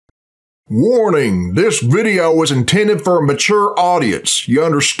Warning, this video is intended for a mature audience. You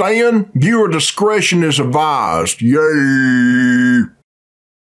understand? Viewer discretion is advised. Yay!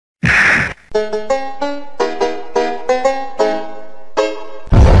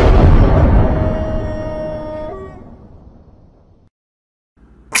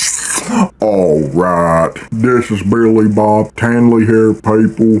 Alright, this is Billy Bob Tanley here,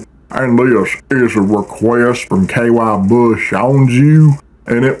 people. And this is a request from KY Bush Owns You.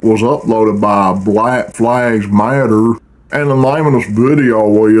 And it was uploaded by Black Flags Matter. And the name of this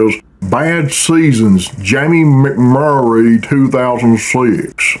video is Bad Seasons, Jamie McMurray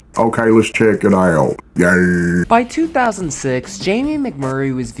 2006. Okay, let's check it out. Yay. By 2006, Jamie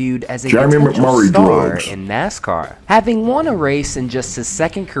McMurray was viewed as a potential star in NASCAR. Having won a race in just his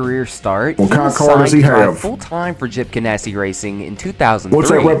second career start, what kind of car does he have? Full-time for Chip Ganassi Racing in 2003. What's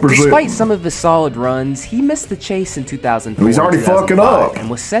that represent? Despite some of his solid runs, he missed the chase in 2004. He's already fucking up and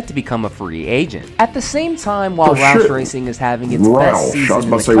was set to become a free agent. At the same time, while Roush Racing is having its best season in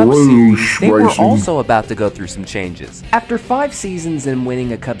the Cup Series, they were also about to go through some changes. After 5 seasons and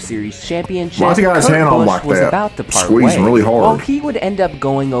winning a Cup Series championship, Kurt Busch was about to part ways. Really hard. While he would end up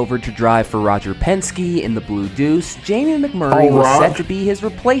going over to drive for Roger Penske in the Blue Deuce, Jamie McMurray was set to be his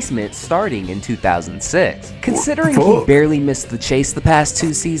replacement starting in 2006. Considering he barely missed the chase the past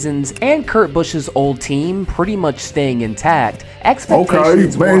 2 seasons, and Kurt Busch's old team pretty much staying intact,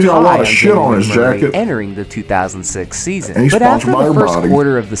 expectations were high a lot of shit on his jacket entering the 2006 season. But after the first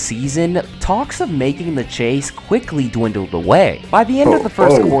quarter of the season, talks of making the chase quickly dwindled away. By the end of the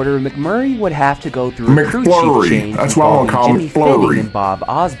first quarter, McMurray would have to go through a crew chief change involving Jimmy Fitting and Bob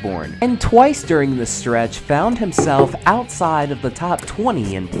Osborne, and twice during the stretch found himself outside of the top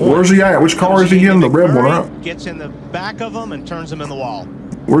 20 in points. Where's he at? Which car is he in? The red one, right? Gets in the back of him and turns him in the wall.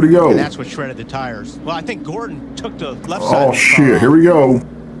 Where'd he go? And that's what shredded the tires. Well, I think Gordon took the left side. Oh shit, here we go.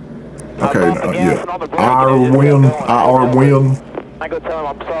 Okay, I win. I go tell him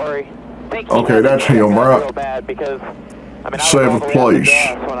I'm sorry. Okay, that's him, right? 7th place.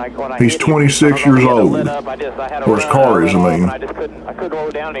 He's 26 years old. Or his car is, I mean. I couldn't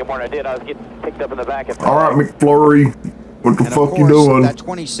roll down anymore, and I did. I was getting picked up in the back. Alright, McFlurry. What the fuck you doing? That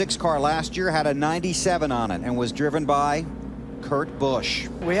 26 car last year had a 97 on it and was driven by Kurt Busch.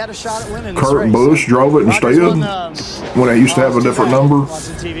 We had a shot at winning this race. Kurt Busch drove it instead? When I used to have a different number?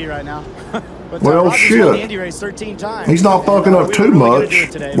 Watching TV right now. Well, shit. He's not fucking up too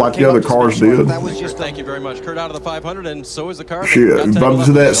much like the other cars did. Thank you very much. Kurt out of the 500, and so is the car. Shit, bumped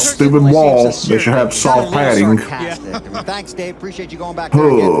into that stupid wall. They should have soft padding. Thanks, Dave. Appreciate you going back there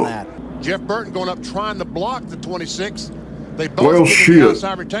and getting that. Jeff Burton going up trying to block the 26. They both get in the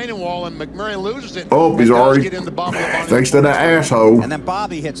outside retaining wall, and McMurray loses it. Oh, he's already. Thanks to that asshole. And then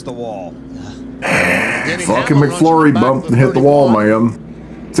Bobby hits the wall. Fucking McFlurry bumped and hit the wall, man.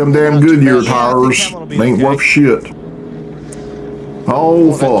 Some damn Goodyear tires ain't worth shit.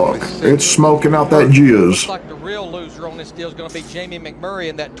 Oh fuck! It's smoking out that jizz. Looks like the real loser on this deal is going to be Jamie McMurray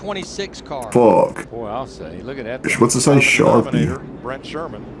in that 26 car. Fuck. Boy, I'll say, look at that. What's it say, Sharpie? Brent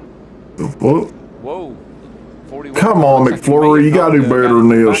Sherman. What? Whoa. Come on, McFlurry, you gotta do better than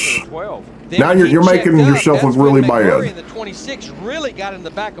this. Now you're making yourself look really bad. The 26 really got in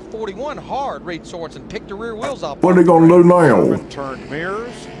the back of 41 hard. Reed Sorensen picked the rear wheels off. What are they gonna do now?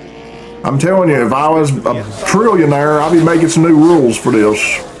 I'm telling you, if I was a trillionaire, I'd be making some new rules for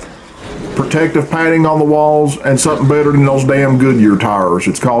this. Protective padding on the walls and something better than those damn Goodyear tires.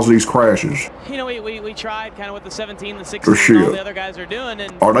 It's caused these crashes. You know, we tried kind of with the 17, the 16, and all the other guys are doing.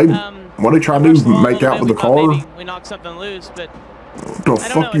 And, are they? What are they trying to do? Make out with the car? Maybe we knocked something loose, but what the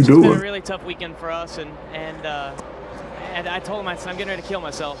fuck you doing? It's been a really tough weekend for us, and I told him I'm getting ready to kill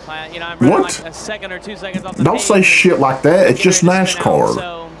myself. I'm running like a second or 2 seconds off the Don't say shit like that. It's just NASCAR.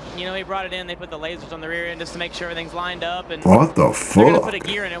 So, you know, he brought it in. They put the lasers on the rear end just to make sure everything's lined up. And what the fuck? They're gonna put a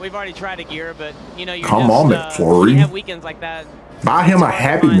gear in it. We've already tried a gear, but you know, come on, McFlurry. You have weekends like that. Buy him a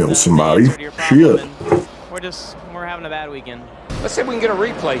Happy Meal, somebody. Shit. We're having a bad weekend. Let's see if we can get a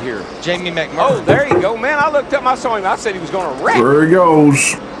replay here. Jamie McMurray. Oh, there you go, man. I looked up, I saw him. I said he was going to wreck. There he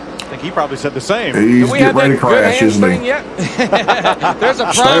goes. I think he probably said the same. He's getting ready to crash, isn't he? There's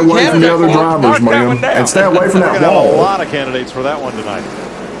a stay away from the other drivers, man. And stay away from that wall. Have a lot of candidates for that one tonight.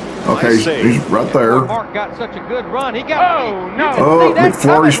 Okay, he's right there. Mark got such a good run. He got. Oh, no. Oh,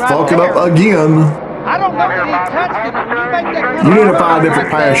 McFlurry's fucking up again. I don't know that he touched it. When you make that you need to find a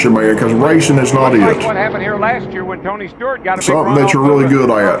different passion, man, because racing is not it. What happened here last year when Tony Stewart got a something that you're really good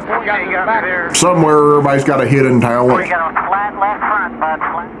at. Somewhere everybody's got a hidden talent.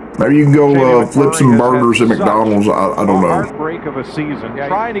 Maybe you can go flip some burgers at McDonald's. I don't know. Heartbreak of a season,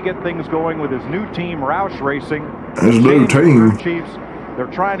 trying to get things going with his new team, Roush Racing. His new team. Chiefs.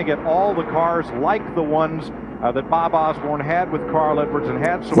 They're trying to get all the cars like the ones that Bob Osborne had with Carl Edwards and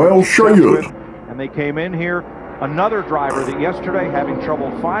had some success with. And they came in here. Another driver that yesterday having trouble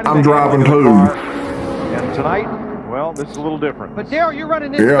finding I'm driving too. Car. And tonight, well, this is a little different. But Darryl, you're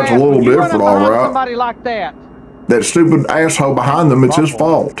running this fast. Yeah, it's a little different, all right. Somebody like that. That stupid asshole behind them, it's his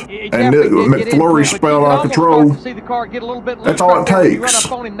fault. And McFlurry spelled out of control. That's all it takes.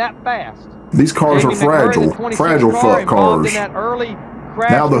 These cars are fragile. Fragile fuck cars.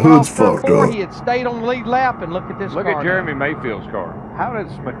 Now the hood's fucked up. He had stayed on the lead lap, and look at this car. Look at Jeremy Mayfield's car. How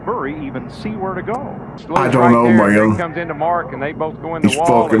does McMurray even see where to go? I don't know, man. He comes into Mark, and they both go in the He's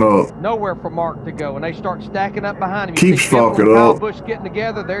wall. Fucking up. Nowhere for Mark to go, and they start stacking up behind him. Keeps fucking up. Busch getting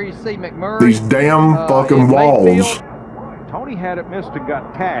together. There you see McMurray. These damn fucking walls. Tony had it missed and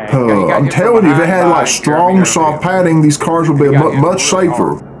got tagged. I'm telling you, if they had like strong, soft padding, these cars would be much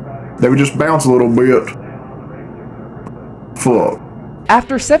safer. They would just bounce a little bit. Fuck.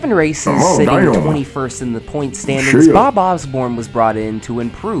 After 7 races, sitting 21st in the point standings, Bob Osborne was brought in to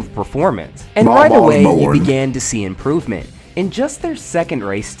improve performance. And right away, you began to see improvement. In just their second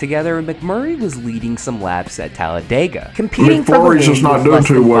race together, McMurray was leading some laps at Talladega, competing for the win with less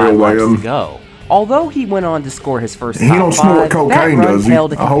than 5 laps to go. Although he went on to score his first top 5, that run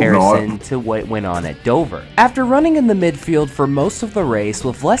paled in comparison to what went on at Dover. After running in the midfield for most of the race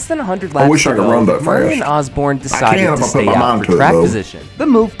with less than 100 laps to go, McMurray and Osborne decided to stay out for track position. The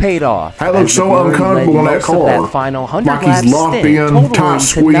move paid off. That looks so uncomfortable in that car. That final 100 like laps he's locked in, tight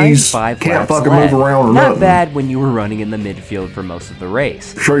squeeze, can't fucking move around or nothing. Not bad when you were running in the midfield for most of the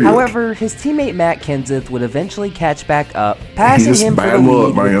race. However, his teammate Matt Kenseth would eventually catch back up, passing him for the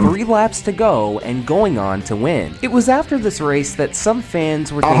lead with 3 laps to go and going on to win. It was after this race that some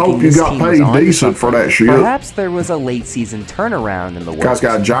fans were thinking this team was on decent for that shit. Perhaps there was a late season turnaround in the works. Guy's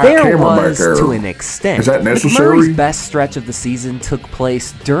got a giant camera back there. To an extent. Is that necessary? McMurray's best stretch of the season took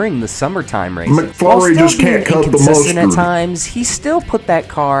place during the summertime races. McFlurry just can't cut the mustard. At times, he still put that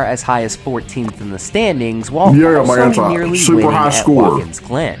car as high as 14th in the standings while also nearly winning at Watkins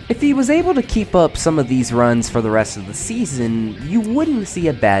Glen. If he was able to keep up some of these runs for the rest of the season, you wouldn't see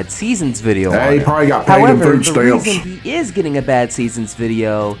a bad seasons video on him. However, the reason he is getting a bad seasons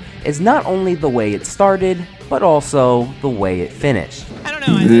video is not only the way it started, but also the way it finished. I don't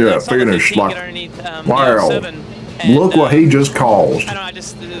know. Yeah, finished like, wow. Look what he just caused. I don't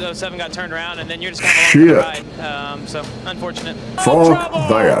know, the 07 got turned around, and then you're just kind of along for the ride. So, unfortunate. Fuck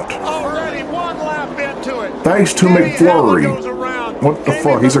that. Already 1 lap into it. Thanks to McFlurry. What the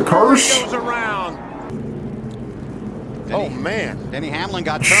fuck? He's a curse? Oh, man. Denny Hamlin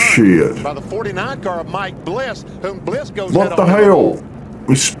got turned. Shit. By the 49 car of Mike Bliss, whom Bliss goes what the hell?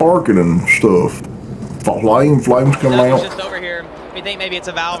 He's sparking and stuff. Flames coming out. Just over here. We think maybe it's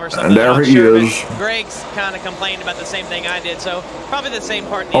a valve or something. And there he is. Greg's kind of complained about the same thing I did, so probably the same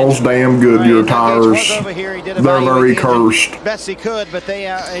part. All's damn good, your tires. They're very cursed. Best he could, but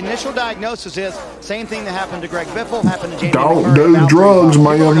the initial diagnosis is same thing that happened to Greg Biffle, happened to Jamie Don't McMurray. do drugs,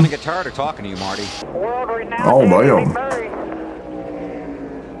 man. People are going to get tired of talking to you, Marty. Oh, damn.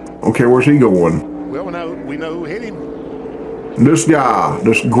 Okay, where's he going? Well, we know who hit him. This guy,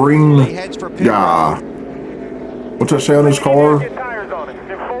 this green guy. What's that say on his car?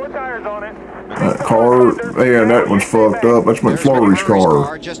 That car, man, that one's fucked up. That's McFlurry's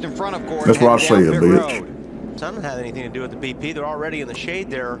car. That's what I said, bitch. That doesn't have anything to do with the BP. They're already in the shade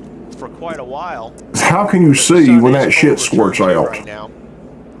there for quite a while. How can you see when that shit squirts out? Right now.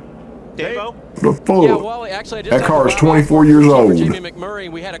 Davo? The fuck? Yeah, well, actually, that car is 24 years old. Jamie McMurray,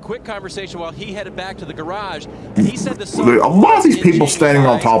 we had a quick conversation while he headed back to the garage, and he said a lot of these people standing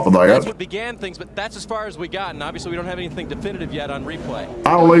on top of that. That's what began things, but that's as far as we got, and obviously we don't have anything definitive yet on replay.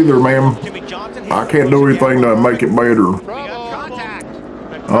 I don't either, ma'am. I can't do anything to make it better.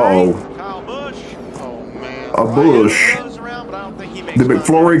 Uh-oh. A bush. Did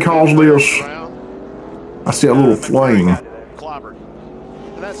McFlurry cause this? I see a little flame.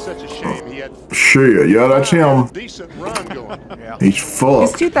 That's such a shame. He had shit, yeah, that's him. Decent run going. He's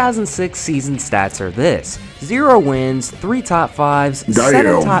fucked. His 2006 season stats are this: 0 wins, 3 top 5s,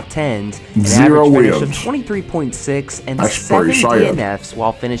 7 top 10s, an 0 average wins. finish of 23.6, and that's 7 DNFs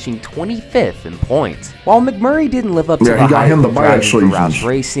while finishing 25th in points. While McMurray didn't live up to the hype of driving for Roush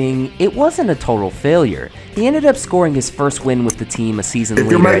Racing, it wasn't a total failure. He ended up scoring his first win with the team a season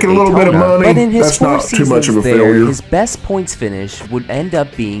later at Daytona, little bit of money, but in his that's 4 not too much of a seasons there, failure. his best points finish would end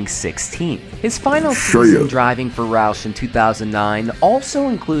up being 16th. His final season driving for Roush in 2009 also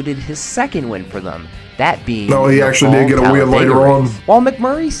included his second win for them, that being he actually did get a win later on. While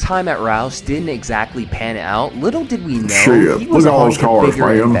McMurray's time at Roush didn't exactly pan out, little did we know he was on to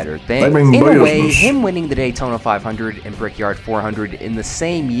bigger and better things. In a way, him winning the Daytona 500 and Brickyard 400 in the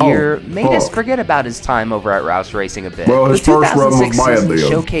same year made us forget about his time over at Roush Racing a bit. Well, his first run was bad then.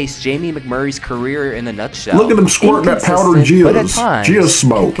 Showcased Jamie McMurray's career in a nutshell. Look at him squirting that powdered jizz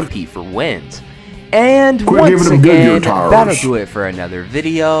smoke. To compete for wins. And once again, that'll do it for another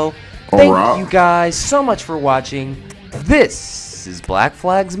video. Thank you guys so much for watching. This is Black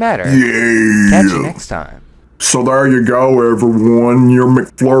Flags Matter. Catch you next time. So there you go, everyone. Your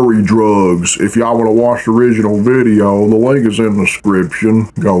McFlurry drugs. If y'all want to watch the original video, the link is in the description.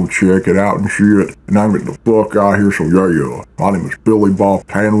 Go check it out and shit. And I'm getting the fuck out of here, so yeah. My name is Billy Bob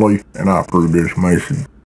Hanley, and I approve this message.